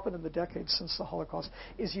has happened in the decades since the Holocaust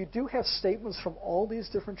is you do have statements from all these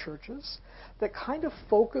different churches that kind of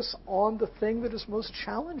focus on the thing that is most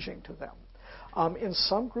challenging to them. In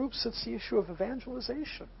some groups, it's the issue of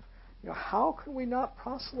evangelization. How can we not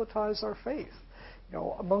proselytize our faith?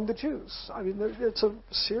 Among the Jews. I mean, it's a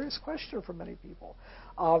serious question for many people.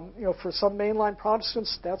 For some mainline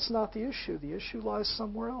Protestants, that's not the issue. The issue lies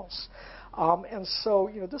somewhere else. And so,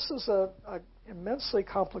 this is a immensely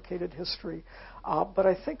complicated history, but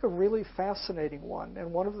I think a really fascinating one.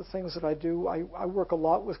 And one of the things that I do, I work a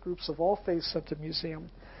lot with groups of all faiths at the museum.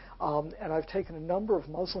 And I've taken a number of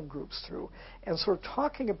Muslim groups through, and sort of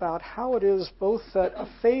talking about how it is both that a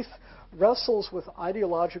faith wrestles with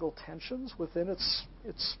ideological tensions within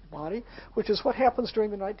its body, which is what happens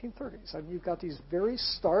during the 1930s. I mean, you've got these very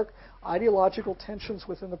stark ideological tensions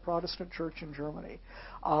within the Protestant church in Germany.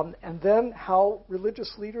 And then how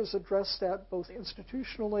religious leaders address that both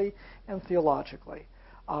institutionally and theologically.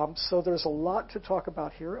 So there's a lot to talk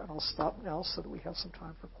about here, and I'll stop now so that we have some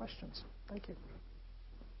time for questions. Thank you.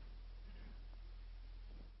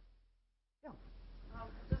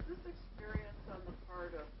 Does this experience on the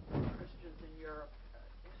part of Christians in Europe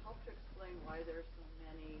help to explain why there's so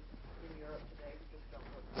many in Europe today who just don't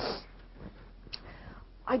look?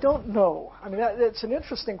 I don't know. I mean, it's an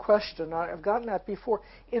interesting question. I've gotten that before.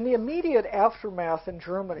 In the immediate aftermath in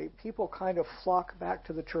Germany, people kind of flock back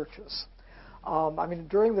to the churches. I mean,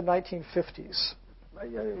 during the 1950s,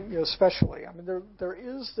 especially. I mean, there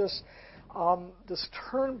is this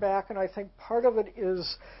turn back, and I think part of it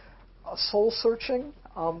is soul searching.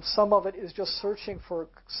 Some of it is just searching for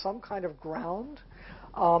some kind of ground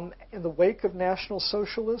in the wake of National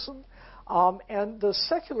Socialism. And the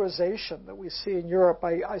secularization that we see in Europe,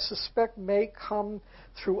 I suspect, may come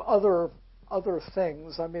through other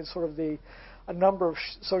things. I mean, sort of a number of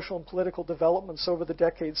social and political developments over the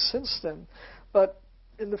decades since then. But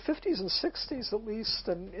in the 50s and 60s, at least,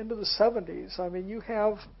 and into the 70s, I mean, you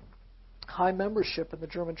have high membership in the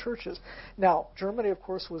German churches. Now, Germany, of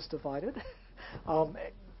course, was divided.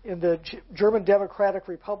 In the German Democratic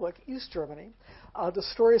Republic, East Germany, the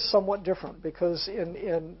story is somewhat different because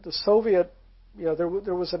in the Soviet,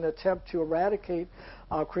 there was an attempt to eradicate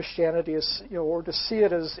Christianity, or to see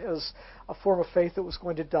it as a form of faith that was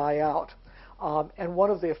going to die out. And one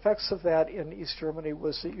of the effects of that in East Germany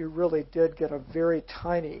was that you really did get a very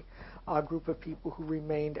tiny group of people who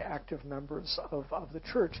remained active members of the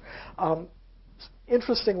church.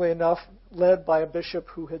 Interestingly enough, led by a bishop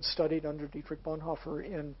who had studied under Dietrich Bonhoeffer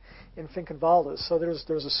in Finkenwalde. So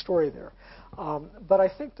there's a story there. But I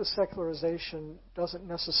think the secularization doesn't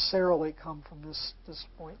necessarily come from this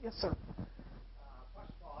point. Yes, sir. First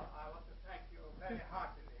of all, I want to thank you very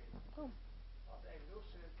heartily for the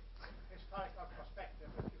lucid historical perspective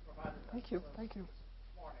that you provided us Thank you.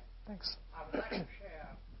 this morning. Thanks. I would like to share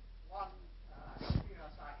one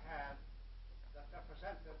experience I had that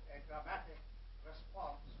represented a dramatic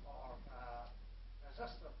response or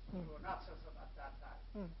resistance to Nazism at that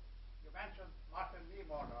time. You mentioned Martin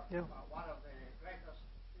Niemöller, one of the greatest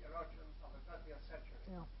theologians of the 20th century.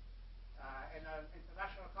 Yeah. In an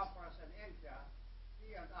international conference in India,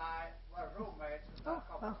 he and I were roommates in that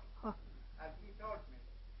conference. And he told me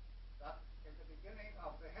that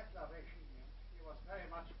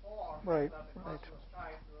Right, Hitler right. because he was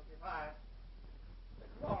trying to revive the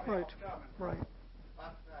glory Right, of Germany. right.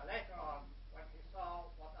 But later on, when he saw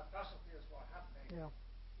what atrocities were happening, Yeah,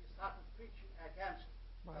 he started preaching against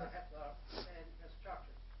right. Hitler in his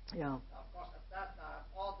churches. Yeah, Of course, at that time,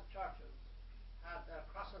 all the churches had their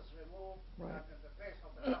crosses removed, Right. and in the place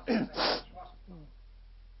of the crosses they had swastikas.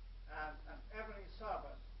 And every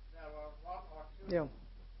service, there were one or two yeah,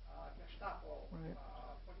 Gestapo Right.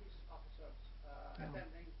 police officers Yeah.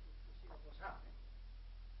 attending to see what was happening.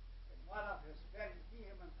 In one of his very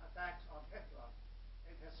vehement attacks on Hitler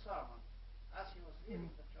in his sermon, as he was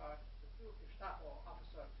leaving the church, the two Gestapo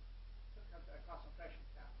officers took him to a concentration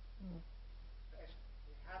camp. He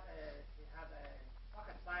had a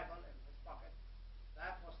pocket Bible in his pocket.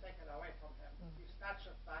 That was taken away from him. He snatched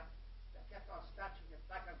it back. They kept on snatching it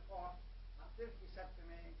back and forth until he said to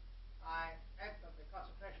me, I entered the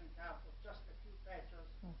concentration camp with just a few pages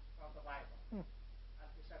from the Bible. And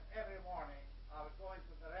he said, every morning I would go into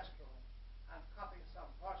the restroom and copy some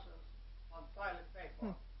verses on toilet paper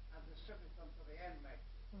and distribute them to the inmates.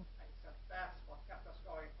 And he said, that's what kept us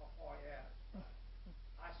going for 4 years.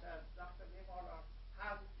 I said, Dr. Niemöller,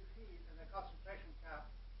 how did you feel in the concentration camp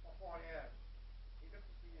for 4 years? He looked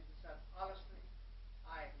at me and he said, honestly,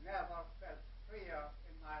 I never felt freer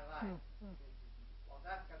in my life. Well,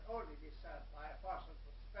 that can only be said by a person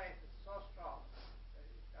whose faith is so strong that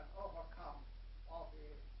he can overcome all the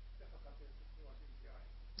difficulties that he was enduring.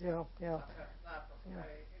 yeah, yeah, That was a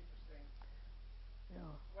very interesting yeah.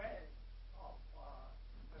 way of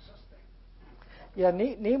resisting. Yeah,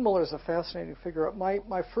 Niemöller is a fascinating figure.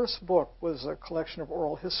 My first book was a collection of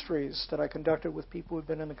oral histories that I conducted with people who'd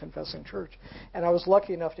been in the Confessing Church, and I was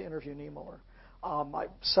lucky enough to interview Niemöller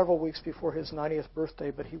several weeks before his 90th birthday,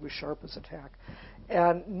 but he was sharp as a tack.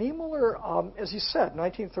 And Niemöller, as you said,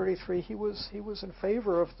 1933, he was in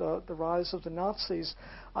favor of the rise of the Nazis.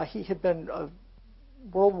 He had been a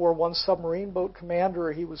World War I submarine boat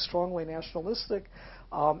commander. He was strongly nationalistic,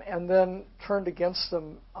 and then turned against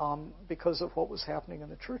them because of what was happening in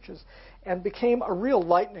the churches, and became a real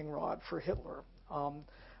lightning rod for Hitler.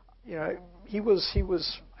 He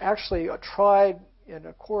was actually tried in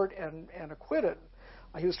a court and acquitted.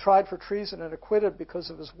 He was tried for treason and acquitted because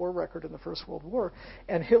of his war record in the First World War,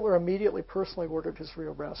 and Hitler immediately personally ordered his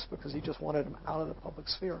rearrest because he just wanted him out of the public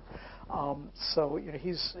sphere.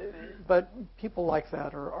 But people like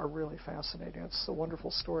that are really fascinating. It's a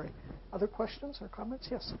wonderful story. Other questions or comments?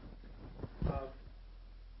 Yes.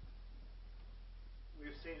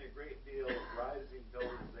 We've seen a great deal of rising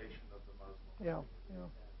villainization of the Muslims. Yeah.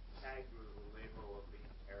 Tagged with the label of being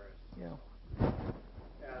terrorists. Yeah.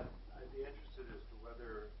 And I'd be interested as to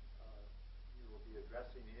whether you will be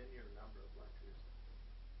addressing in your number of lectures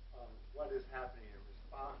what is happening in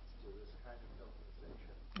response to this kind of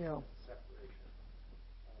villainization, Yeah. separation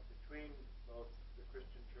between both the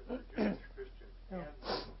Christian church, the Jewish Christian, Yeah. and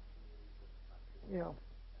Muslim communities in the country. Yeah.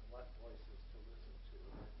 And what voices to listen to.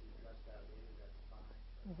 And if you address that later, that's fine.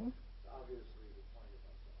 Mm-hmm. It's obviously the point of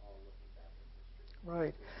us all looking back in history.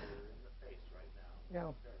 Right. Because we're in the face right now.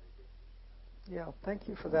 Yeah. Very dangerous time. Yeah, thank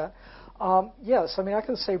you for that. Yes, I mean, I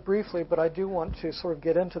can say briefly, but I do want to sort of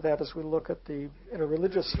get into that as we look at the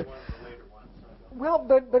interreligious. One of the later ones. Well,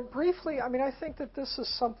 but briefly, I mean, I think that this is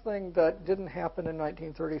something that didn't happen in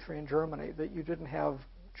 1933 in Germany, that you didn't have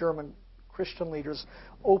German Christian leaders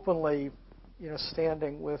openly,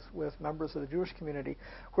 standing with members of the Jewish community,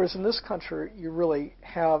 whereas in this country, you really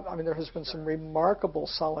have, I mean, there has been some remarkable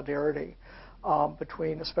solidarity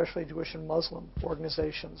between especially Jewish and Muslim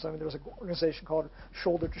organizations. I mean, there's an organization called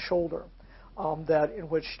Shoulder to Shoulder, in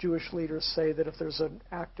which Jewish leaders say that if there's an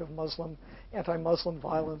act of anti-Muslim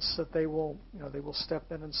violence, that they will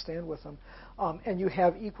step in and stand with them. And you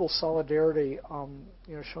have equal solidarity,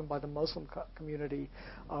 shown by the Muslim community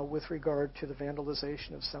with regard to the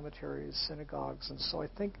vandalization of cemeteries, synagogues, and so I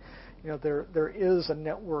think, there is a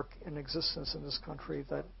network in existence in this country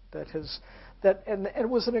that it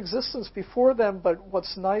was in existence before then. But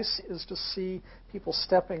what's nice is to see people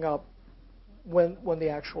stepping up when the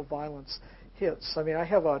actual violence hits. I mean, I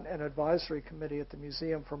have an advisory committee at the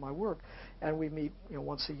museum for my work, and we meet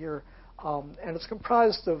once a year, and it's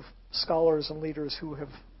comprised of scholars and leaders who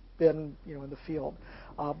have been in the field.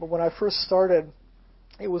 But when I first started,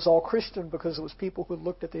 it was all Christian because it was people who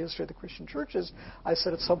looked at the history of the Christian churches. I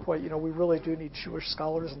said at some point, we really do need Jewish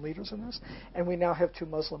scholars and leaders in this, and we now have 2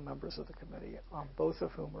 Muslim members of the committee, both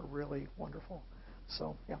of whom are really wonderful.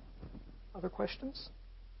 So, yeah. Other questions?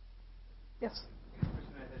 Yes.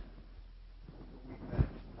 Question I had, we've had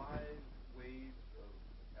 5 waves of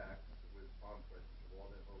attacks with bomb threats of all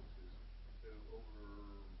their hoaxes. So over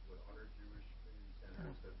 100 Jewish community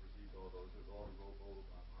centers have received all those with all the robo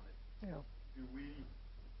on it. Yeah. Do we,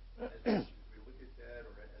 as we look at that,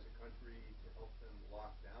 or as a country, to help them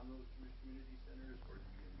lock down those Jewish community centers, or do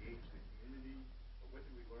we engage the community, or what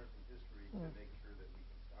do we learn from history to make sure that we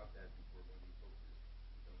can stop that before one of these hoaxes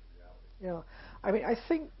becomes a reality? Yeah, I mean, I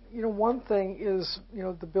think one thing is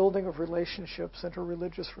the building of relationships,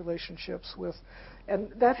 interreligious relationships with,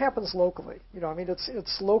 and that happens locally. I mean,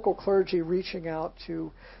 it's local clergy reaching out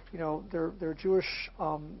to their Jewish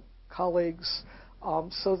colleagues,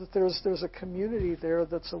 so that there's a community there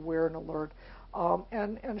that's aware and alert,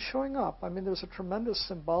 and showing up. I mean, there's a tremendous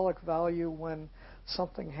symbolic value when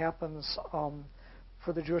something happens.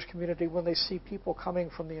 For the Jewish community, when they see people coming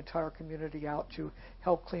from the entire community out to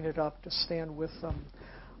help clean it up, to stand with them.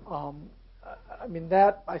 I mean,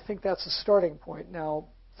 I think that's a starting point. Now,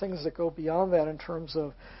 things that go beyond that in terms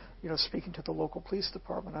of, speaking to the local police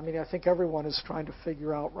department. I mean, I think everyone is trying to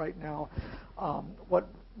figure out right now what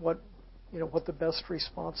the best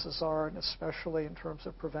responses are, and especially in terms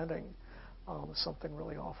of preventing something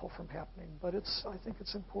really awful from happening. But I think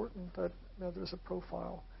it's important that there's a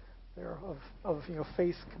profile there of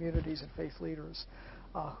faith communities and faith leaders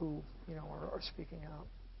who are speaking out.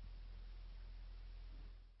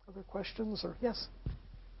 Other questions? Or yes?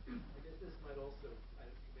 I guess this might also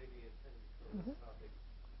maybe intended for this topic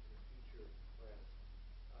in a future class.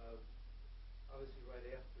 Obviously, right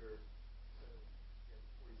after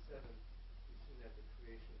 47, we soon had the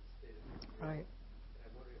creation of the state of Israel. Right. And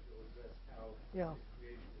I'm wondering if you'll address how Yeah. the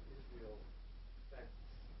creation of Israel affects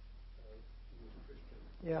Jewish Christian.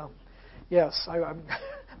 Yeah. Yes, I'm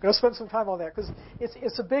going to spend some time on that because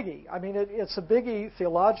it's a biggie. I mean, it's a biggie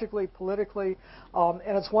theologically, politically,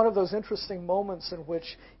 and it's one of those interesting moments in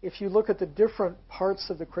which, if you look at the different parts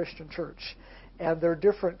of the Christian church and their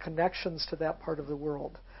different connections to that part of the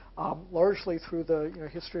world, largely through the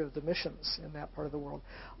history of the missions in that part of the world,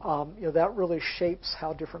 that really shapes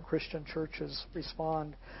how different Christian churches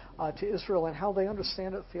respond to Israel and how they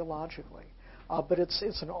understand it theologically. But it's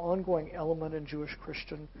an ongoing element in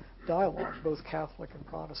Jewish-Christian dialogue, both Catholic and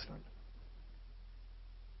Protestant.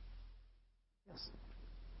 Yes?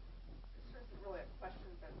 This isn't really a question,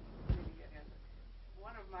 but maybe it is.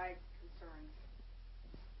 One of my concerns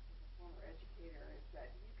as a former educator is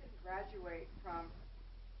that you can graduate from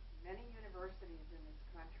many universities in this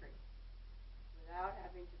country without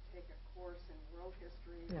having to take a course in world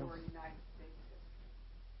history or United States history.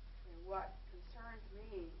 And what concerns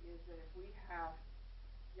me is that if we have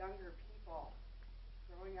younger people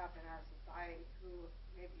growing up in our society who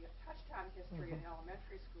maybe have touched on history in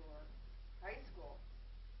elementary school or high school,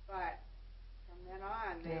 but from then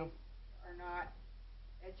on they are not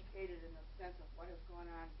educated in the sense of what has gone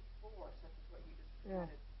on before, such as what you just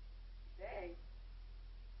presented today,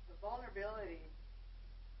 the vulnerability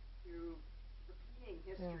to repeating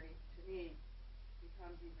history to me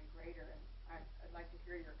becomes even greater. And I'd like to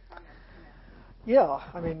hear your comments on that. Yeah,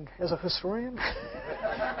 I mean, as a historian,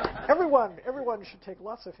 everyone should take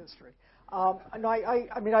lots of history. No,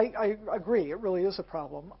 I agree. It really is a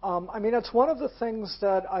problem. I mean, it's one of the things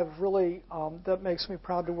that I've really that makes me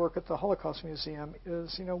proud to work at the Holocaust Museum.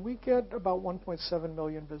 Is we get about 1.7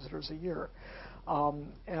 million visitors a year.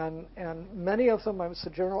 And many of them, it's the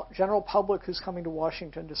general public who's coming to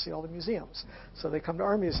Washington to see all the museums. So they come to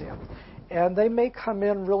our museum. And they may come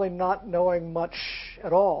in really not knowing much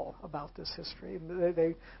at all about this history.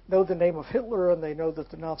 They know the name of Hitler, and they know that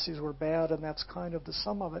the Nazis were bad, and that's kind of the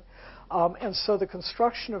sum of it. And so the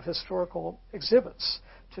construction of historical exhibits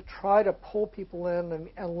to try to pull people in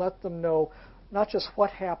and let them know not just what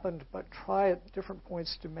happened, but try at different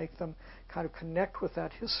points to make them kind of connect with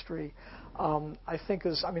that history, I think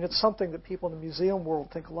it's something that people in the museum world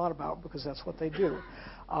think a lot about because that's what they do.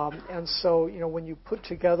 And so, when you put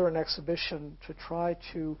together an exhibition to try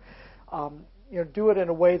to, do it in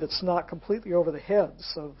a way that's not completely over the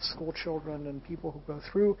heads of school children and people who go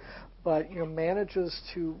through, but, manages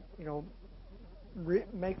to,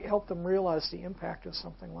 help them realize the impact of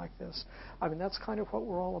something like this. I mean, that's kind of what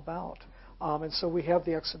we're all about. And so we have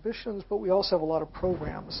the exhibitions, but we also have a lot of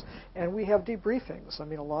programs. And we have debriefings. I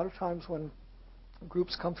mean, a lot of times when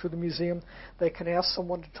groups come through the museum, they can ask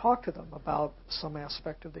someone to talk to them about some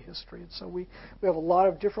aspect of the history. And so we have a lot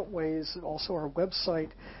of different ways, and also our website,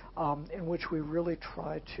 in which we really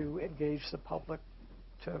try to engage the public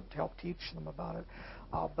to help teach them about it.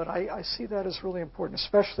 But I see that as really important,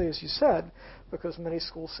 especially, as you said, because many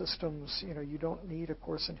school systems, you don't need a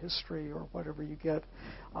course in history, or whatever you get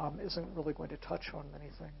isn't really going to touch on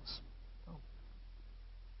many things. So.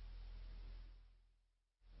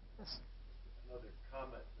 Yes? Another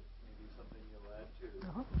comment that maybe something you'll add to.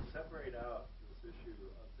 Separate out this issue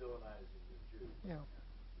of villainizing the Jews. Yeah.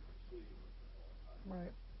 Proceeding with the whole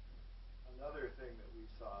Right. Another thing that we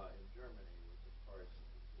saw in Germany was, of course,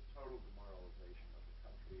 the total demoralization of the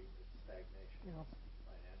country with stagnation,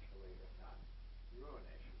 financially, if not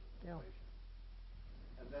ruination of inflation.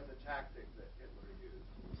 And then the tactic that Hitler used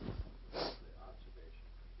was the observation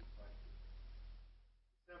and deflection.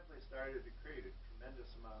 Simply started to create a tremendous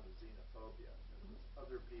amount of xenophobia. It was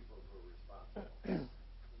other people who were responsible.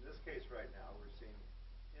 In this case right now, we're seeing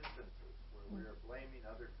instances where we are blaming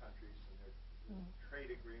other countries and their trade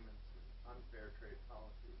agreements and unfair trade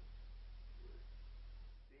policies. We're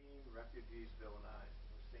seeing refugees villainized.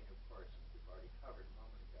 We're seeing, of course, as we've already covered a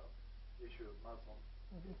moment ago, the issue of Muslim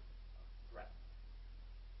threat.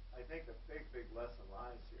 I think the big lesson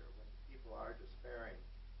lies here. When people are despairing,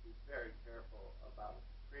 be very careful about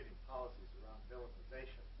creating policies around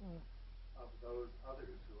villainization of those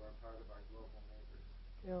others who are part of our global neighbors.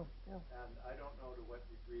 And I don't know to what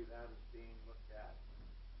degree that is being looked at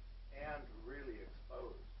and really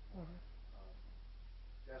exposed.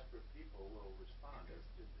 Desperate people will respond, as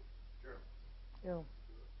did the Germans, to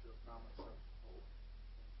a promise of hope,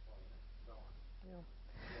 employment, and so on.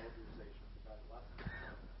 Mobilization is a better lesson.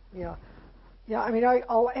 I mean,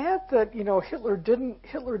 I'll add that Hitler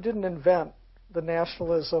didn't invent the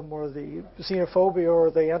nationalism or the xenophobia or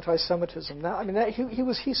the anti-Semitism.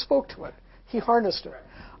 He spoke to it. He harnessed it.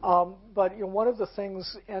 But one of the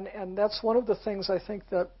things, and that's one of the things I think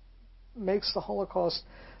that makes the Holocaust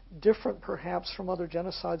different perhaps from other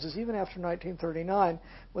genocides, is even after 1939,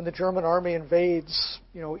 when the German army invades,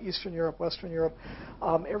 Eastern Europe, Western Europe,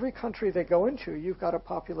 every country they go into, you've got a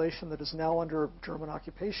population that is now under German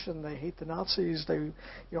occupation. They hate the Nazis. They,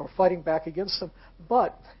 are fighting back against them,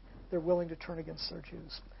 but they're willing to turn against their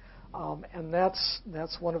Jews. And that's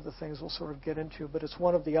one of the things we'll sort of get into, but it's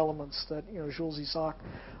one of the elements that Jules Isaac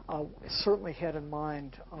certainly had in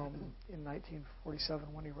mind in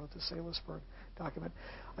 1947 when he wrote the Salisbury document.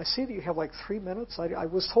 I see that you have like 3 minutes. I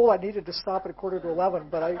was told I needed to stop at 11:15,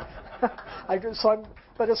 but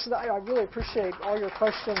I really appreciate all your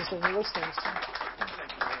questions and your listening. So,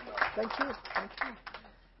 thank you,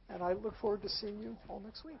 and I look forward to seeing you all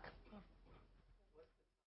next week.